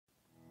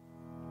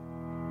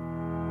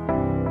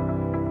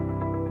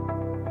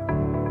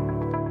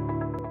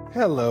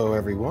Hello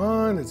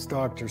everyone, it's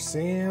Dr.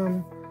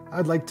 Sam.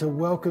 I'd like to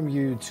welcome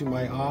you to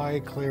my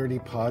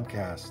EyeClarity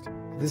podcast.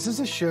 This is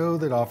a show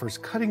that offers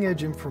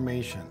cutting-edge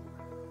information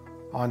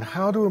on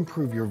how to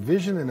improve your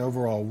vision and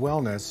overall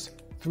wellness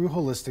through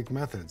holistic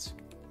methods.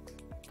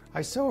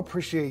 I so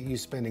appreciate you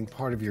spending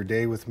part of your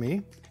day with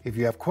me. If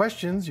you have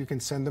questions, you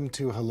can send them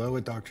to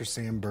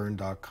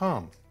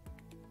hello@drsamberne.com.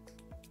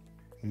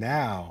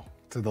 Now,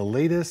 to the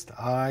latest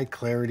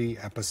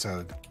EyeClarity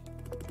episode.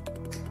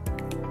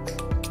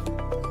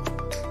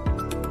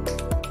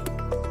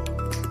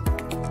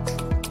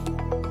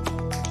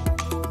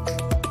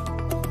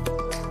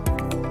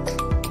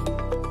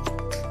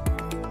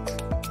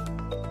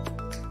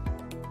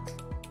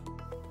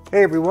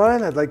 Hey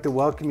everyone, I'd like to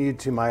welcome you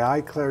to my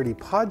EyeClarity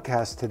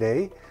podcast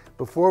today.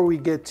 Before we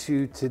get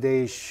to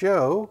today's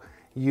show,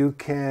 you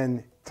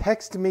can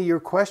text me your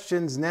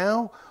questions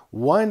now,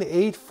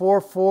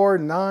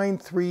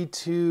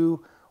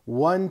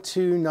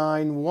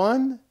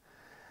 1-844-932-1291,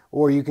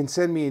 or you can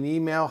send me an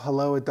email,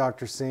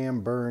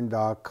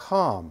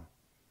 hello@drsamberne.com.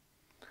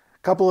 A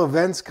couple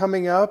events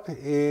coming up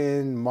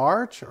in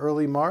March,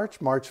 early March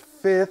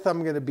 5th,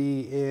 I'm going to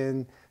be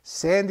in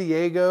San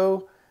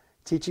Diego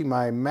teaching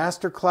my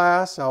master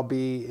class. I'll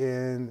be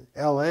in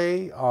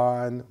LA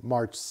on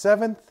March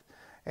 7th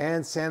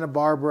and Santa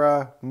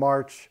Barbara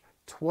March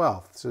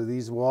 12th. So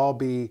these will all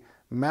be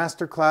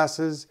master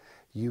classes.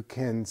 You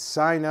can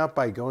sign up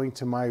by going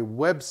to my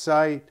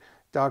website,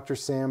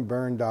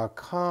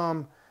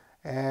 drsamberne.com,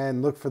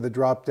 and look for the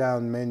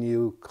drop-down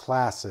menu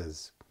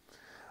classes.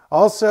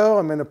 Also,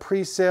 I'm in a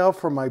pre-sale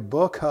for my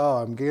book. Oh,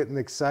 I'm getting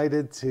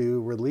excited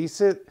to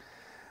release it.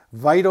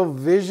 Vital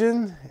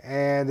Vision,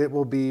 and it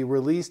will be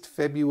released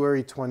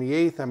February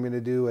 28th. I'm going to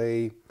do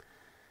a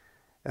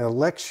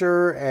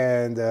lecture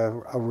and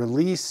a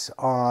release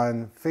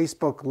on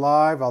Facebook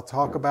Live. I'll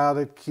talk about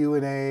it,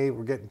 Q&A.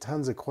 We're getting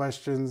tons of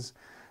questions.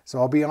 So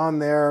I'll be on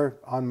there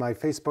on my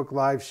Facebook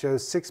Live show,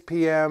 6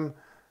 p.m.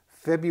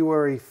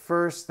 February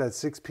 1st. That's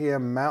 6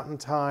 p.m. Mountain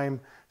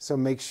Time. So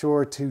make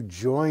sure to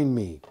join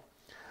me.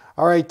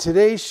 All right,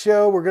 today's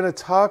show, we're going to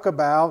talk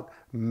about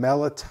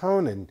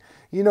melatonin.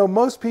 You know,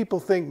 most people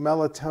think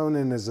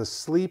melatonin is a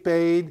sleep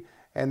aid,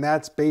 and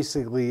that's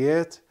basically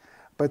it.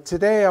 But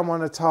today I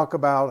want to talk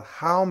about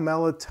how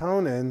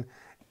melatonin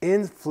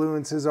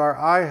influences our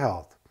eye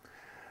health.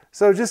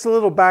 So just a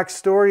little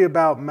backstory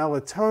about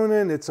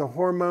melatonin. It's a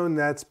hormone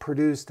that's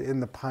produced in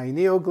the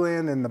pineal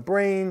gland in the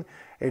brain.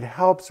 It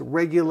helps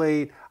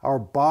regulate our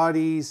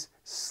body's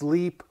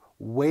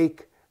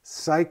sleep-wake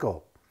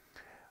cycle.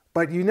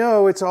 But you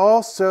know, it's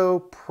also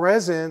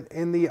present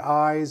in the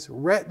eye's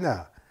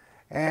retina.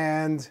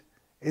 And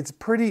it's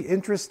pretty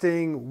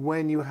interesting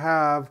when you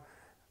have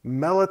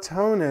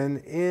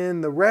melatonin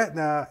in the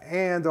retina,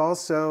 and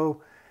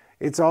also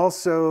it's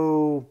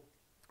also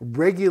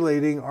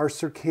regulating our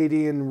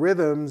circadian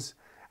rhythms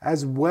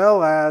as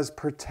well as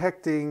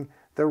protecting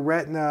the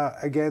retina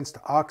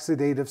against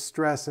oxidative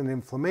stress and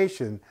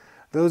inflammation.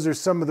 Those are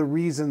some of the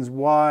reasons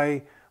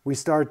why we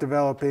start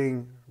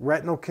developing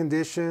retinal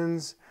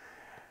conditions,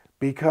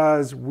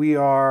 because we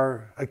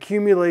are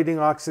accumulating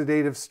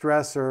oxidative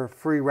stress or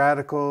free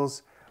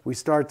radicals. We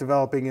start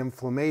developing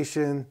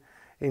inflammation.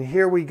 And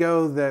here we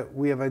go that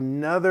we have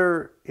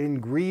another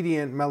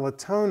ingredient,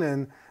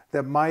 melatonin,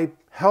 that might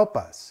help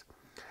us.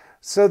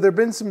 So there have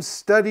been some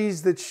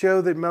studies that show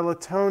that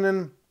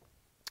melatonin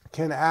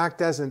can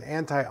act as an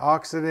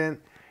antioxidant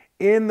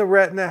in the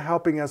retina,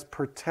 helping us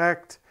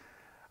protect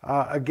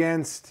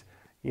against,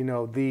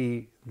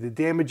 the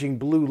damaging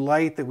blue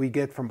light that we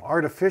get from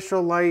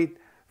artificial light,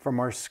 from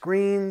our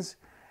screens,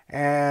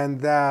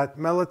 and that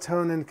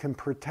melatonin can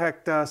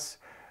protect us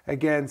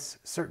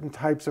against certain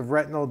types of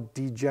retinal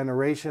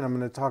degeneration. I'm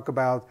going to talk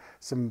about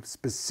some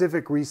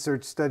specific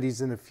research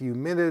studies in a few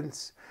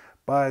minutes,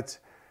 but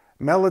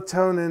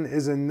melatonin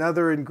is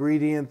another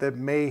ingredient that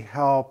may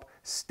help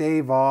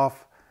stave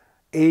off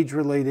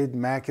age-related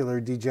macular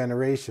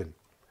degeneration.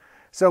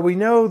 So we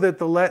know that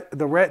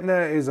the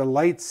retina is a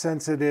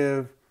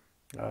light-sensitive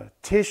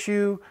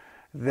tissue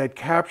that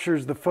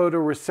captures the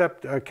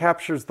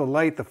captures the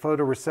light. The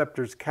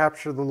photoreceptors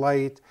capture the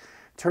light,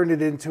 turn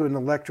it into an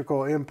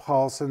electrical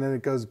impulse, and then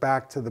it goes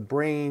back to the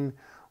brain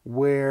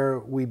where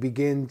we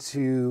begin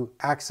to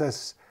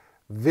access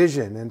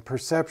vision and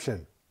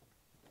perception.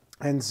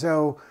 And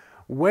so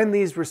when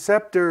these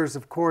receptors,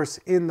 of course,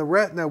 in the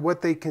retina,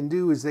 what they can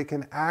do is they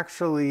can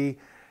actually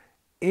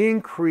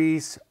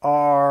increase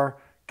our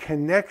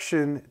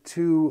connection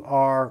to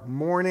our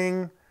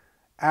morning,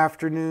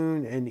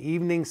 afternoon, and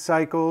evening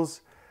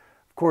cycles.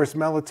 Of course,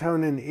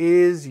 melatonin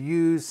is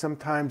used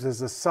sometimes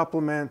as a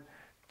supplement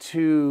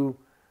to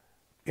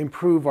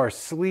improve our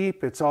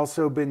sleep. It's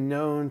also been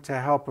known to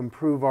help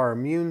improve our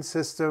immune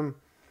system.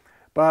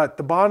 But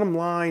the bottom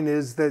line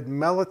is that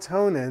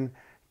melatonin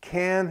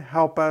can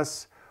help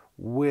us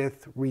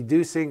with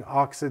reducing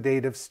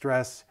oxidative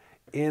stress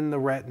in the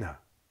retina.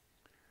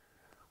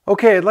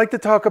 Okay, I'd like to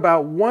talk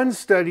about one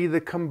study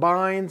that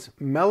combines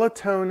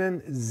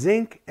melatonin,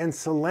 zinc, and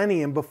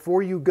selenium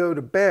before you go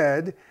to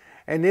bed,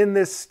 And in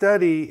this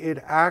study, it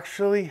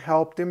actually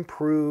helped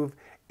improve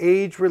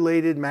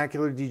age-related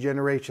macular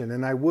degeneration.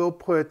 And I will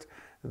put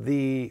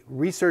the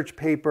research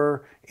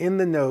paper in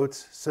the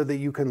notes so that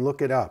you can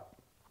look it up.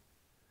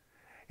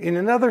 In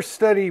another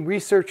study,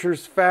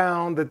 researchers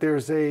found that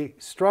there's a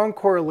strong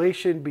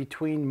correlation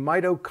between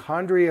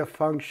mitochondria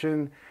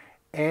function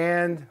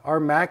and our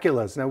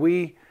maculas. Now,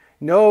 we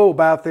know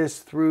about this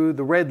through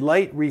the red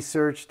light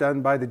research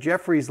done by the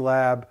Jeffries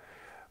lab,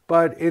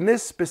 but in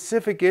this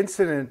specific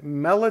incident,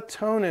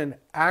 melatonin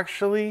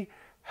actually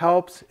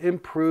helps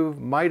improve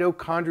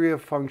mitochondria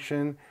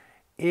function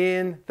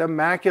in the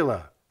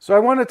macula. So I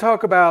want to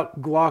talk about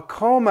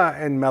glaucoma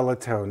and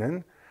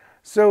melatonin.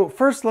 So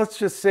first, let's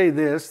just say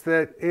this,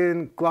 that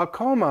in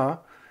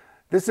glaucoma,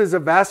 this is a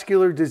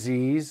vascular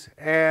disease,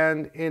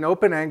 and in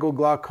open-angle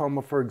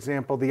glaucoma, for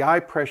example, the eye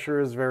pressure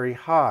is very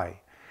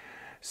high.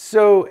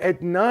 So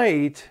at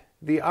night,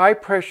 the eye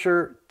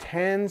pressure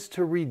tends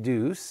to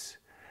reduce,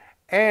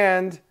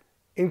 and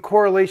in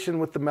correlation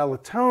with the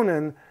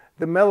melatonin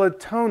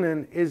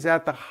is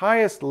at the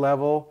highest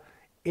level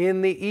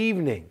in the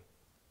evening.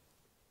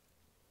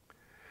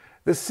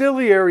 The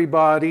ciliary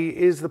body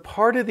is the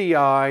part of the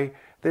eye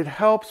that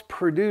helps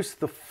produce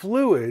the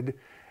fluid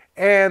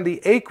and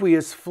the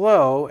aqueous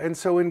flow. And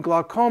so in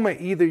glaucoma,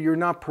 either you're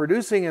not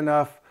producing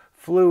enough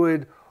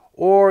fluid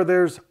or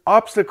there's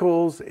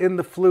obstacles in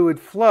the fluid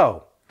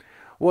flow.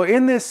 Well,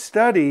 in this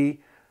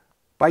study,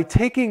 by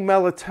taking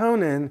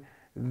melatonin,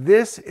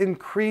 this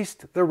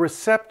increased the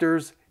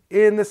receptors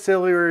in the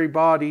ciliary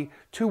body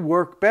to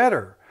work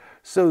better.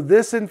 So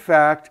this, in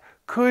fact,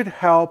 could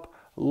help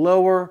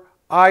lower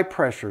eye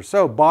pressure.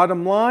 So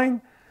bottom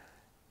line,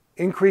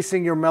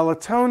 increasing your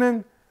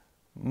melatonin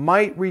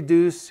might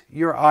reduce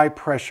your eye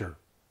pressure.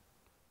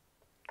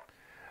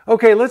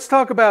 Okay, let's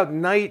talk about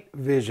night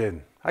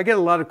vision. I get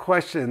a lot of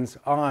questions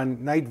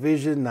on night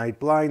vision, night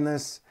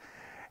blindness.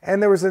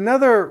 And there was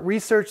another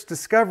research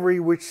discovery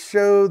which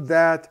showed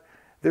that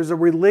there's a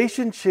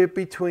relationship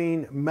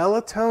between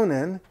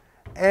melatonin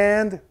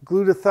and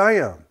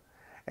glutathione.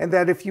 And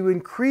that if you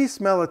increase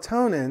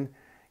melatonin,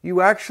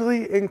 you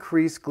actually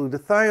increase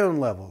glutathione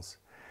levels.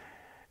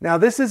 Now,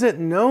 this isn't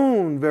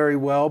known very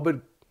well,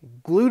 but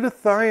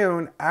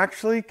glutathione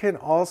actually can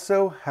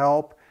also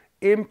help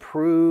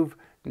improve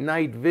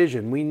night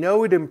vision. We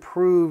know it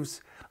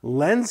improves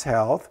lens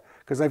health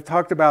because I've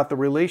talked about the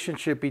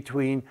relationship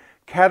between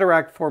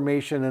cataract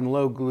formation and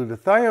low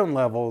glutathione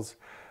levels.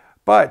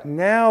 But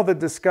now the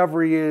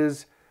discovery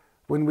is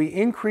when we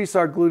increase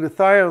our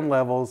glutathione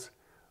levels,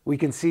 we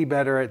can see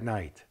better at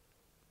night.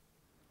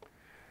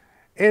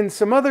 In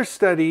some other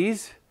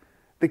studies,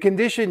 the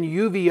condition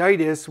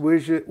uveitis,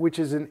 which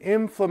is an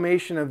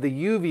inflammation of the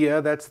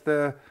uvea, that's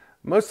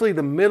mostly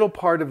the middle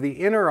part of the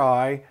inner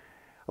eye.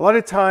 A lot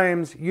of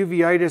times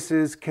uveitis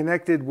is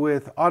connected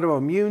with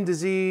autoimmune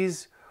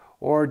disease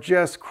or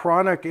just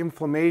chronic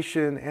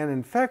inflammation and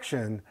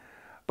infection.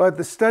 But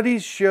the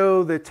studies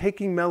show that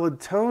taking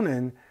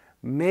melatonin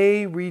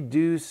may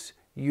reduce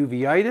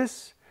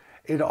uveitis.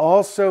 It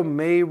also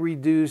may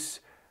reduce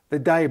the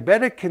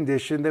diabetic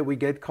condition that we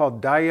get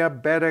called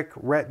diabetic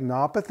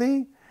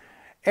retinopathy.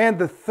 And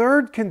the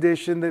third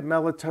condition that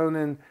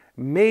melatonin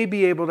may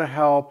be able to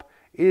help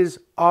is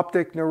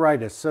optic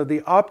neuritis. So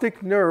the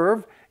optic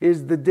nerve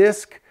is the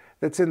disc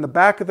that's in the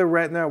back of the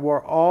retina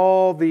where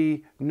all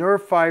the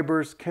nerve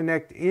fibers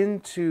connect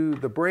into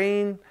the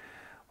brain.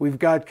 We've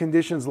got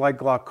conditions like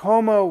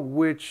glaucoma,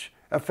 which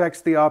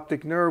affects the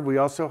optic nerve. We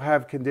also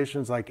have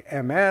conditions like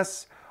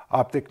MS,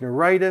 optic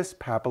neuritis,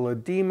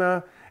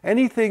 papilledema,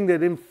 anything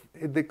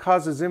that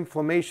causes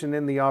inflammation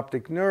in the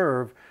optic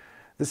nerve.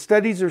 The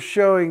studies are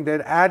showing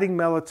that adding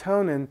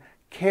melatonin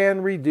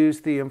can reduce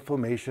the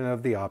inflammation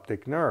of the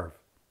optic nerve.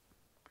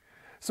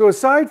 So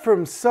aside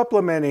from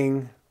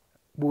supplementing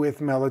with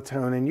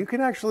melatonin, you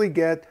can actually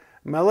get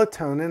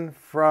melatonin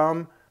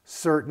from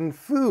certain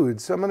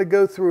foods. So I'm going to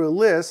go through a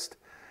list.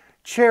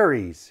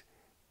 Cherries,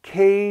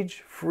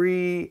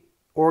 cage-free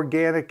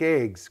organic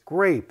eggs,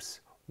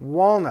 grapes,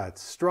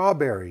 walnuts,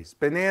 strawberries,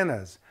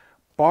 bananas,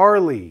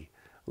 barley,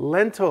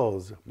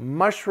 lentils,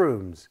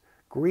 mushrooms,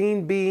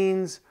 green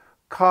beans,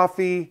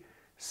 coffee,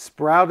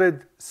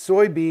 sprouted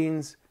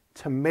soybeans,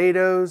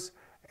 tomatoes,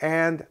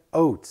 and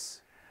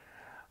oats.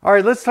 All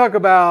right, let's talk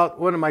about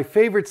one of my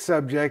favorite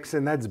subjects,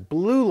 and that's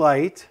blue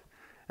light.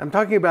 I'm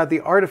talking about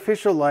the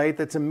artificial light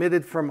that's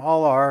emitted from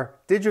all our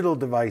digital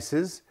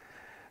devices.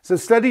 So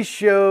studies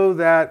show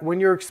that when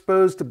you're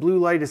exposed to blue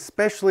light,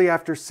 especially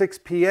after 6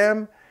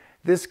 p.m.,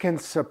 this can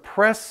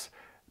suppress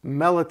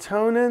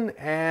melatonin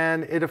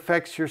and it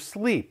affects your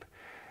sleep.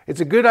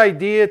 It's a good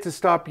idea to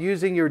stop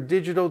using your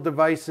digital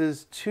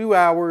devices 2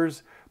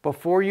 hours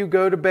before you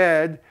go to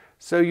bed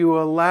so you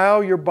allow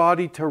your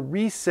body to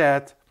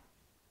reset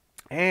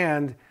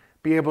and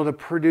be able to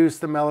produce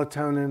the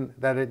melatonin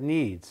that it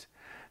needs.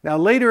 Now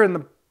later in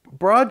the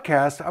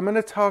broadcast, I'm going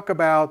to talk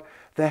about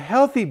the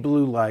healthy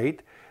blue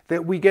light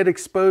that we get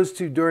exposed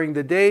to during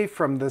the day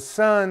from the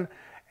sun,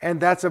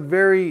 and that's a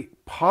very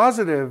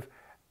positive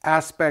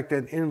aspect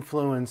and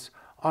influence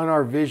on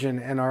our vision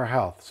and our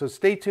health. So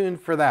stay tuned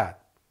for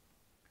that.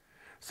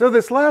 So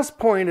this last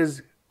point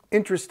is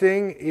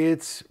interesting.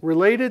 It's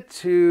related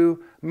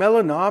to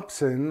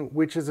melanopsin,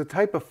 which is a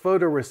type of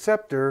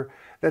photoreceptor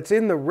that's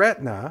in the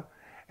retina.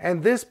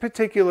 And this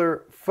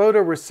particular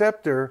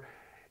photoreceptor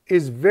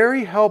is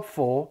very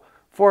helpful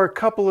for a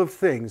couple of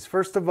things.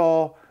 First of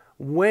all,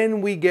 when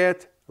we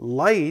get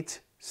light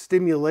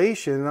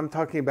stimulation, and I'm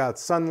talking about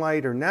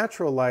sunlight or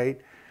natural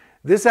light,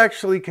 this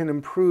actually can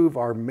improve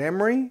our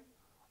memory,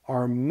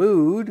 our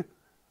mood,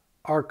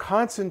 our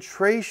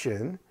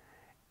concentration,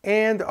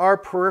 and our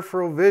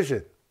peripheral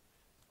vision.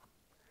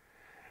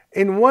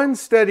 In one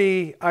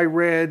study I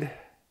read,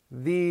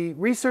 the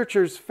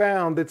researchers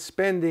found that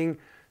spending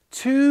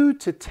 2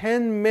 to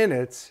 10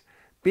 minutes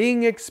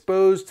being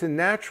exposed to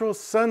natural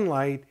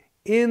sunlight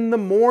in the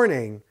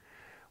morning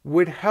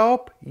would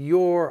help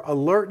your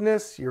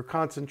alertness, your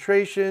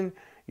concentration,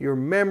 your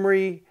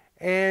memory,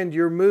 and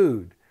your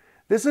mood.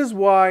 This is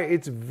why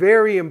it's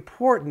very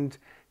important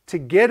to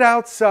get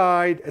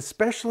outside,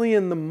 especially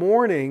in the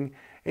morning,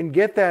 and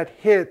get that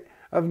hit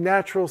of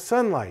natural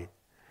sunlight.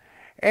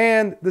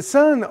 And the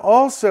sun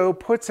also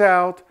puts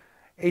out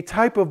a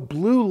type of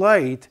blue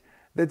light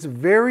that's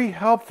very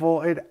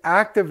helpful at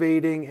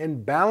activating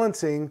and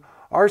balancing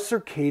our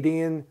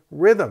circadian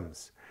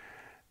rhythms.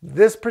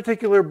 This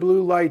particular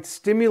blue light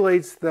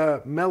stimulates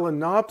the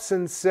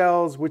melanopsin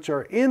cells which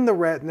are in the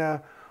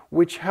retina,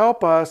 which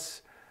help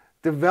us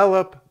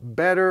develop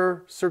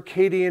better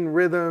circadian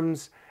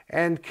rhythms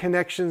and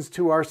connections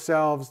to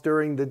ourselves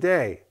during the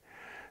day.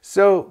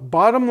 So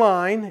bottom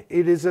line,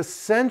 it is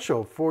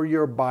essential for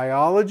your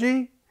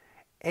biology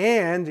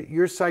and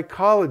your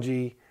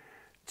psychology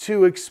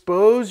to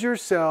expose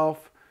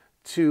yourself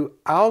to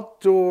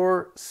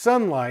outdoor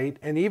sunlight,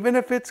 and even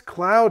if it's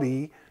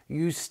cloudy,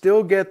 you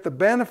still get the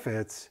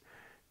benefits.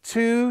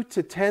 2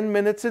 to 10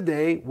 minutes a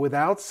day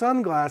without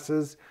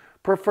sunglasses,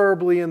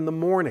 preferably in the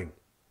morning.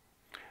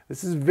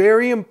 This is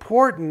very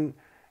important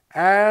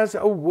as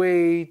a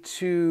way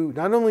to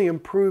not only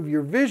improve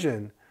your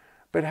vision,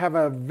 but have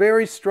a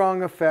very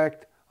strong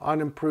effect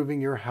on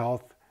improving your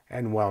health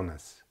and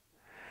wellness.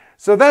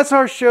 So that's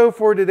our show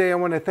for today. I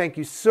want to thank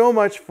you so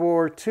much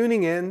for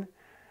tuning in.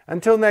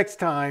 Until next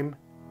time,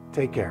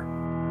 take care.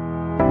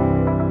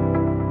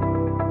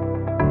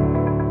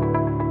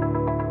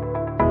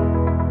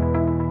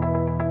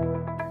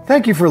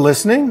 Thank you for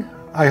listening.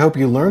 I hope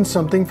you learned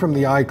something from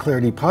the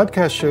EyeClarity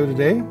podcast show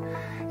today.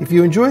 If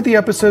you enjoyed the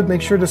episode,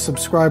 make sure to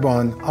subscribe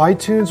on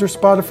iTunes or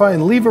Spotify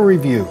and leave a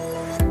review.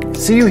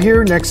 See you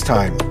here next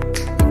time.